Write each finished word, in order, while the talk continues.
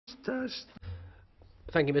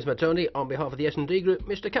Thank you, Ms Mazzoni. On behalf of the S&D Group,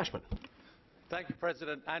 Mr Cashman. Thank you,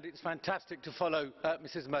 President, and it's fantastic to follow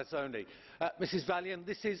Mrs Mazzoni. Mrs Valean,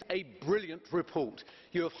 this is a brilliant report.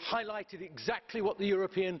 You have highlighted exactly what the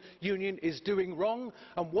European Union is doing wrong,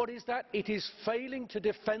 and what is that? It is failing to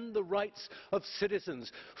defend the rights of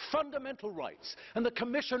citizens, fundamental rights, and the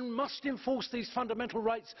Commission must enforce these fundamental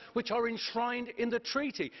rights which are enshrined in the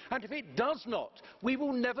treaty. And if it does not, we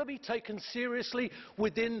will never be taken seriously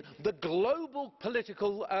within the global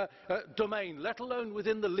political domain, let alone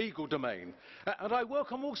within the legal domain. And I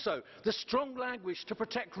welcome also the strong language to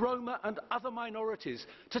protect Roma and other minorities,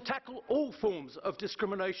 to tackle all forms of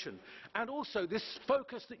discrimination, and also this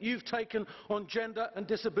focus that you've taken on gender and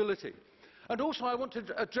disability. And also I want to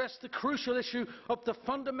address the crucial issue of the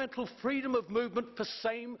fundamental freedom of movement for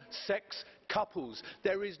same-sex couples.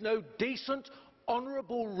 There is no decent,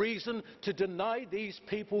 honourable reason to deny these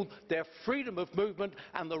people their freedom of movement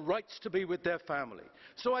and the rights to be with their family.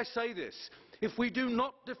 So I say this: if we do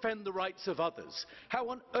not defend the rights of others, how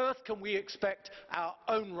on earth can we expect our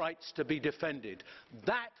own rights to be defended?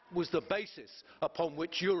 That was the basis upon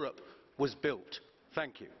which Europe was built.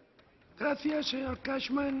 Thank you. Gracias, Señor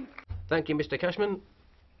Cashman. Thank you, Mr Cashman.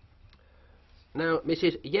 Now,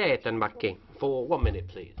 Mrs Jäätteenmäki, for 1 minute,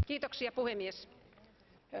 please. Kiitoksia, puhemies.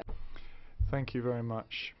 Thank you very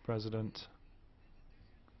much, President.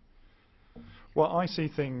 Well, I see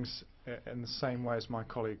things in the same way as my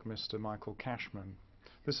colleague, Mr. Michael Cashman.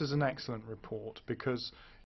 This is an excellent report because